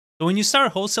So when you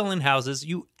start wholesaling houses,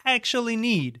 you actually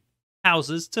need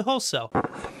houses to wholesale.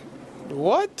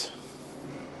 What?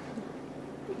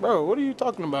 Bro, what are you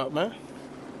talking about, man?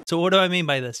 So what do I mean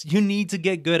by this? You need to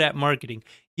get good at marketing.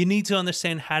 You need to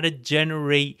understand how to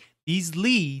generate these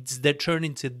leads that turn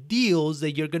into deals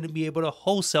that you're going to be able to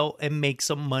wholesale and make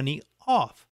some money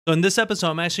off. So in this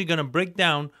episode, I'm actually going to break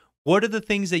down what are the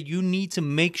things that you need to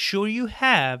make sure you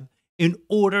have in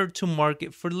order to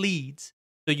market for leads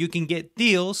so you can get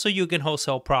deals so you can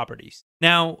wholesale properties.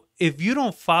 Now, if you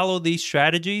don't follow these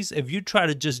strategies, if you try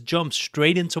to just jump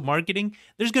straight into marketing,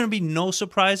 there's going to be no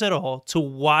surprise at all to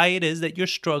why it is that you're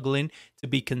struggling to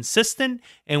be consistent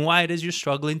and why it is you're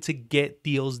struggling to get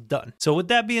deals done. So with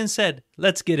that being said,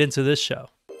 let's get into this show.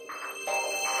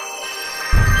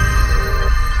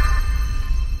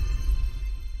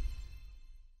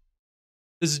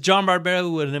 This is John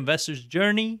Barbarelli with An Investor's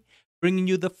Journey, bringing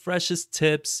you the freshest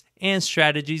tips and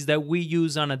strategies that we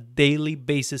use on a daily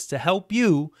basis to help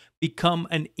you become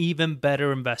an even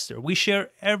better investor. We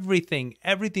share everything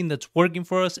that's working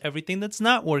for us, everything that's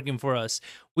not working for us.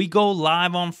 We go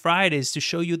live on Fridays to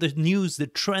show you the news, the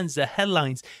trends, the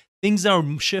headlines, things that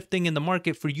are shifting in the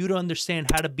market for you to understand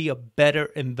how to be a better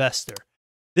investor.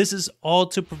 This is all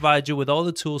to provide you with all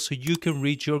the tools so you can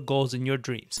reach your goals and your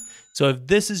dreams. So if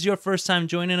this is your first time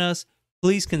joining us,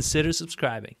 please consider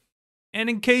subscribing. And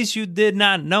in case you did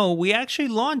not know, we actually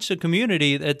launched a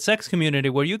community, a text community,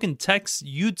 where you can text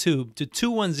YouTube to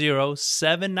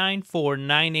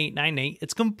 210-794-9898.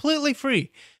 It's completely free.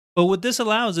 But what this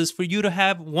allows is for you to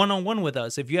have one-on-one with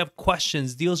us. If you have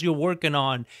questions, deals you're working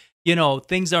on,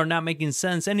 things that are not making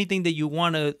sense, anything that you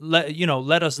want to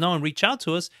let us know and reach out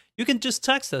to us, you can just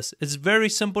text us. It's very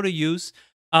simple to use.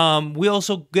 We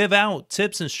also give out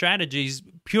tips and strategies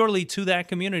purely to that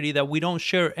community that we don't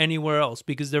share anywhere else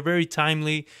because they're very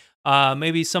timely.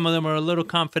 Maybe some of them are a little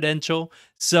confidential.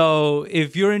 So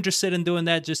if you're interested in doing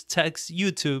that, just text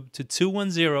YouTube to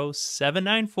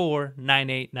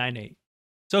 210-794-9898.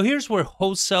 So here's where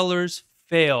wholesalers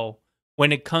fail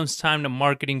when it comes time to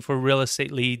marketing for real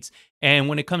estate leads and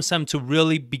when it comes time to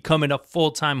really becoming a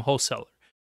full-time wholesaler.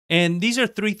 And these are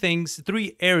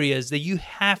three areas that you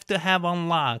have to have on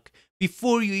lock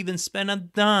before you even spend a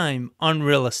dime on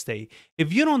real estate.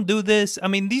 If you don't do this,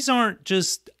 these aren't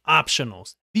just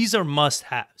optionals. These are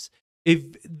must-haves. If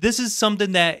this is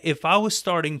something that if I was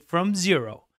starting from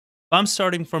zero, if I'm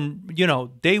starting from,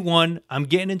 day one, I'm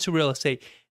getting into real estate,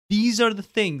 these are the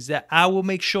things that I will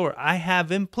make sure I have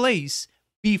in place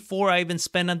before I even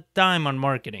spend a dime on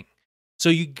marketing. So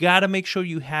you got to make sure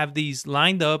you have these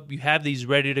lined up, you have these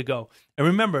ready to go. And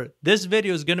remember, this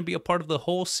video is going to be a part of the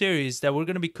whole series that we're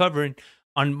going to be covering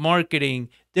on marketing,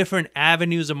 different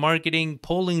avenues of marketing,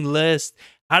 polling lists,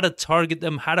 how to target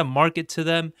them, how to market to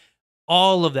them,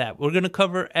 all of that. We're going to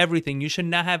cover everything. You should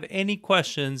not have any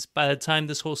questions by the time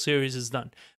this whole series is done.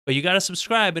 But you got to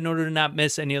subscribe in order to not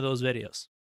miss any of those videos.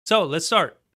 So let's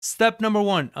start. Step number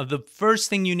one of the first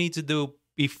thing you need to do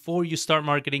before you start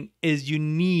marketing is you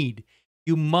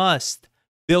must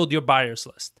build your buyer's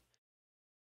list.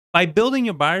 By building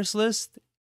your buyer's list,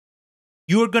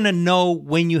 you're going to know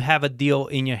when you have a deal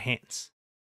in your hands.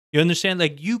 You understand?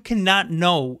 You cannot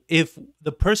know if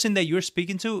the person that you're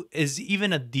speaking to is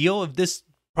even a deal, if this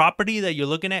property that you're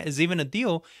looking at is even a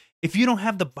deal, if you don't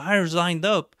have the buyers lined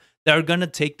up that are going to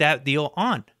take that deal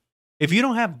on. If you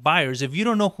don't have buyers, if you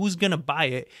don't know who's going to buy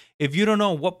it, if you don't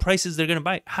know what prices they're going to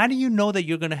buy it, how do you know that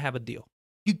you're going to have a deal?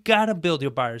 You got to build your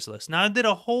buyer's list. Now, I did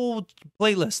a whole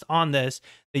playlist on this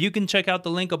that you can check out the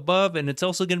link above, and it's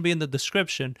also going to be in the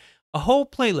description. A whole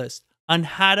playlist on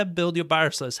how to build your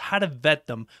buyer's list, how to vet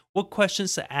them, what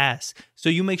questions to ask, so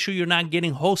you make sure you're not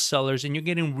getting wholesalers and you're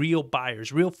getting real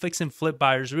buyers, real fix and flip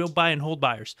buyers, real buy and hold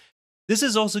buyers. This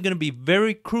is also going to be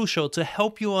very crucial to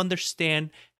help you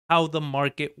understand how the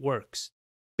market works.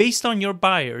 Based on your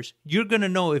buyers, you're going to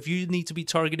know if you need to be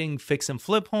targeting fix and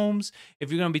flip homes,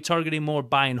 if you're going to be targeting more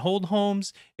buy and hold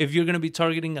homes, if you're going to be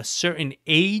targeting a certain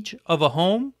age of a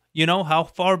home, how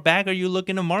far back are you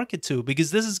looking to market to?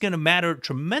 Because this is going to matter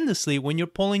tremendously when you're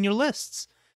pulling your lists.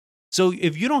 So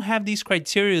if you don't have these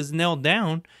criteria nailed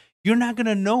down, you're not going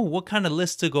to know what kind of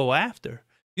list to go after.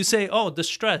 You say,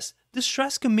 distress.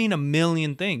 Distress can mean a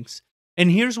million things. And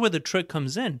here's where the trick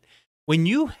comes in. When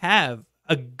you have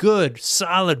a good,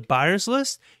 solid buyer's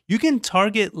list, you can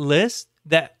target lists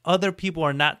that other people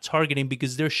are not targeting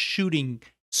because they're shooting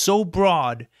so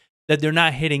broad that they're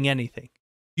not hitting anything.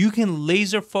 You can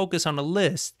laser focus on a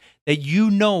list that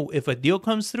if a deal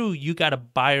comes through, you got a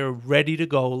buyer ready to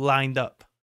go lined up.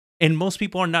 And most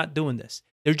people are not doing this.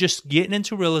 They're just getting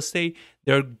into real estate.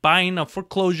 They're buying a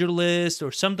foreclosure list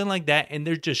or something like that, and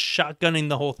they're just shotgunning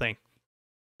the whole thing.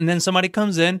 And then somebody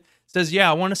comes in, says, yeah,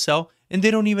 I want to sell. And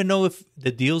they don't even know if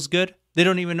the deal's good. They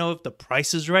don't even know if the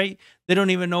price is right. They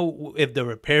don't even know if the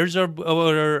repairs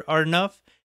are enough.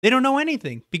 They don't know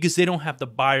anything because they don't have the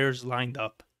buyers lined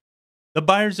up. The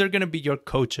buyers are going to be your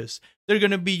coaches. They're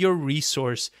going to be your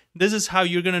resource. This is how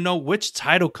you're going to know which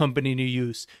title company to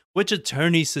use, which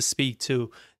attorneys to speak to,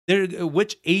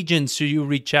 which agents should you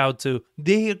reach out to.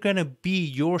 They are going to be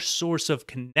your source of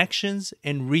connections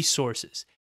and resources.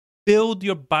 Build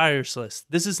your buyers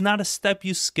list. This is not a step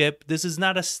you skip. This is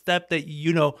not a step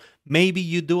that, maybe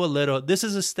you do a little. This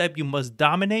is a step you must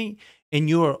dominate and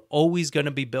you are always going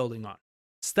to be building on.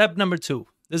 Step number 2.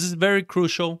 This is very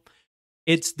crucial.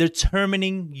 It's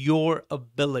determining your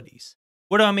abilities.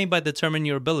 What do I mean by determining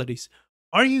your abilities?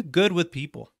 Are you good with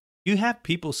people? You have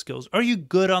people skills. Are you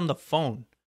good on the phone?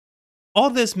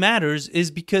 All this matters is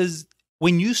because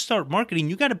when you start marketing,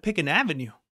 you got to pick an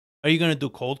avenue. Are you going to do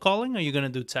cold calling? Are you going to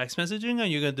do text messaging? Are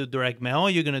you going to do direct mail?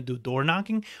 Are you going to do door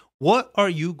knocking? What are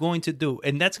you going to do?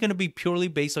 And that's going to be purely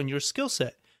based on your skill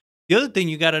set. The other thing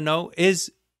you got to know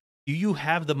is, do you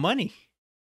have the money?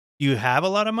 Do you have a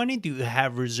lot of money? Do you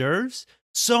have reserves?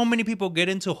 So many people get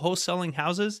into wholesaling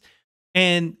houses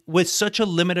and with such a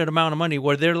limited amount of money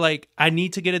where they're like, I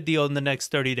need to get a deal in the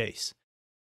next 30 days.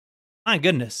 My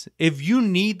goodness, if you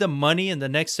need the money in the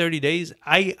next 30 days,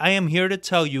 I am here to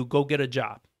tell you, go get a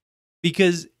job.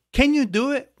 Because can you do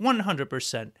it?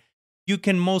 100%. You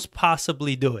can most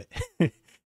possibly do it.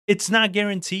 It's not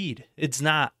guaranteed. It's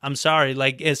not. I'm sorry.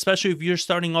 Like, especially if you're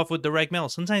starting off with direct mail.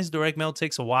 Sometimes direct mail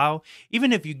takes a while.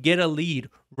 Even if you get a lead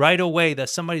right away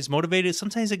that somebody's motivated,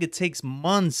 sometimes it takes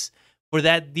months for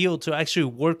that deal to actually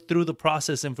work through the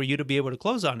process and for you to be able to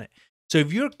close on it. So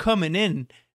if you're coming in,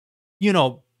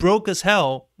 broke as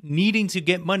hell, needing to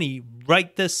get money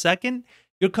right this second,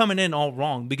 you're coming in all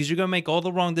wrong because you're going to make all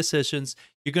the wrong decisions.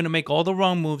 You're going to make all the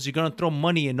wrong moves. You're going to throw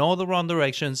money in all the wrong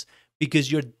directions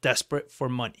because you're desperate for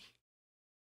money.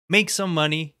 Make some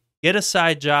money, get a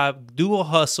side job, do a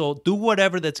hustle, do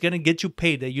whatever that's going to get you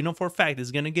paid that you know for a fact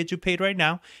is going to get you paid right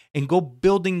now, and go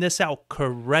building this out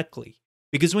correctly.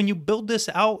 Because when you build this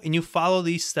out and you follow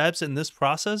these steps in this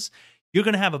process, you're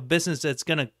going to have a business that's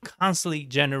going to constantly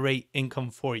generate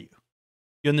income for you.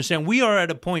 You understand? We are at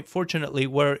a point, fortunately,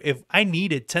 where if I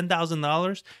needed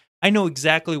 $10,000, I know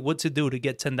exactly what to do to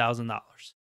get $10,000.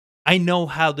 I know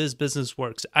how this business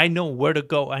works. I know where to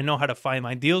go. I know how to find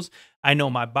my deals. I know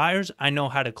my buyers. I know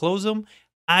how to close them.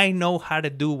 I know how to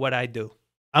do what I do.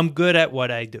 I'm good at what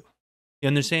I do. You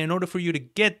understand? In order for you to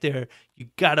get there, you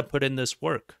got to put in this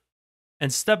work.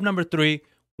 And step number 3,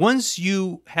 once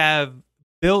you have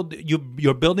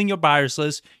you're building your buyers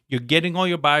list, you're getting all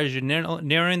your buyers, you're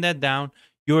narrowing that down,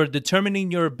 you're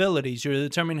determining your abilities, you're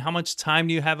determining how much time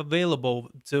do you have available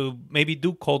to maybe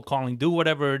do cold calling, do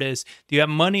whatever it is. Do you have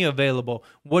money available?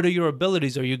 What are your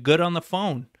abilities? Are you good on the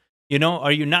phone?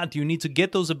 Are you not? Do you need to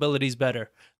get those abilities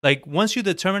better? Like, once you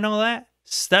determine all that,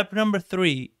 step number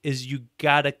 3 is you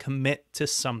got to commit to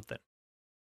something.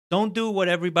 Don't do what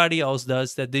everybody else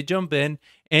does, that they jump in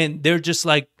and they're just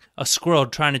like a squirrel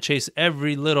trying to chase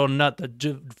every little nut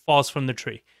that falls from the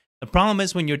tree. The problem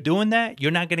is when you're doing that,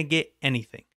 you're not going to get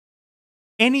anything.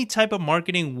 Any type of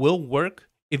marketing will work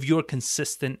if you're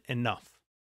consistent enough.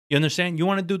 You understand? You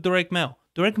want to do direct mail.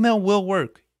 Direct mail will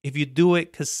work if you do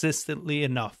it consistently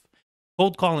enough.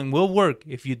 Cold calling will work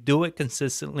if you do it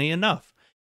consistently enough.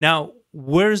 Now,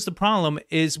 where's the problem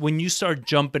is when you start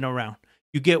jumping around.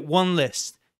 You get one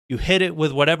list. You hit it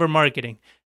with whatever marketing.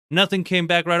 Nothing came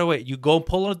back right away. You go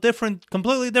pull a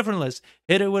completely different list.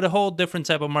 Hit it with a whole different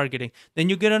type of marketing. Then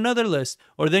you get another list.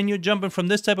 Or then you're jumping from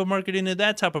this type of marketing to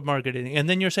that type of marketing. And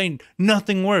then you're saying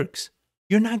nothing works.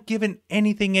 You're not giving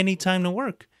anything any time to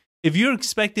work. If you're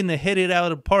expecting to hit it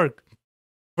out of the park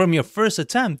from your first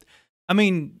attempt, I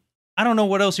don't know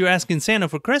what else you're asking Santa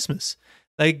for Christmas.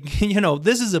 Like,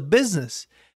 this is a business.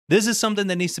 This is something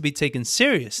that needs to be taken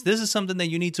serious. This is something that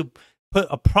you need to put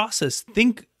a process,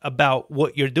 think about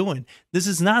what you're doing. This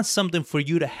is not something for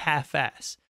you to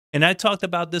half-ass. And I talked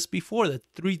about this before, the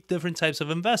 3 different types of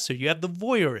investor. You have the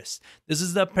voyeurist. This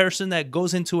is the person that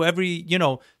goes into every,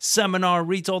 seminar,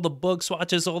 reads all the books,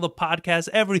 watches all the podcasts,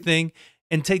 everything,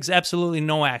 and takes absolutely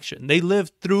no action. They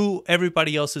live through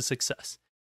everybody else's success.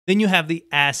 Then you have the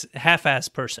half-ass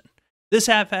person. This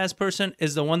half-ass person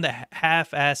is the one that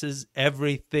half-asses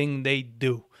everything they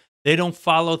do. They don't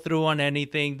follow through on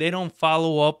anything. They don't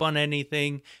follow up on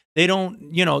anything. They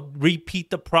don't,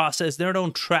 repeat the process. They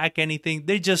don't track anything.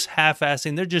 They're just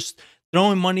half-assing. They're just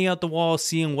throwing money out the wall,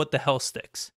 seeing what the hell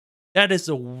sticks. That is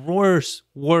the worst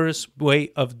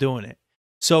way of doing it.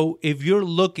 So if you're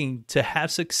looking to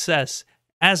have success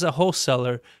as a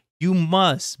wholesaler, you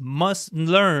must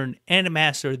learn and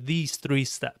master these 3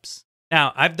 steps.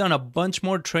 Now, I've done a bunch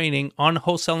more training on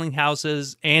wholesaling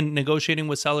houses and negotiating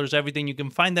with sellers, everything. You can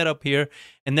find that up here.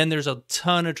 And then there's a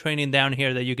ton of training down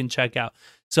here that you can check out.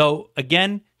 So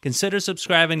again, consider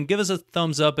subscribing. Give us a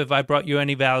thumbs up if I brought you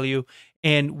any value.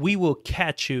 And we will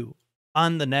catch you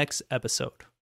on the next episode.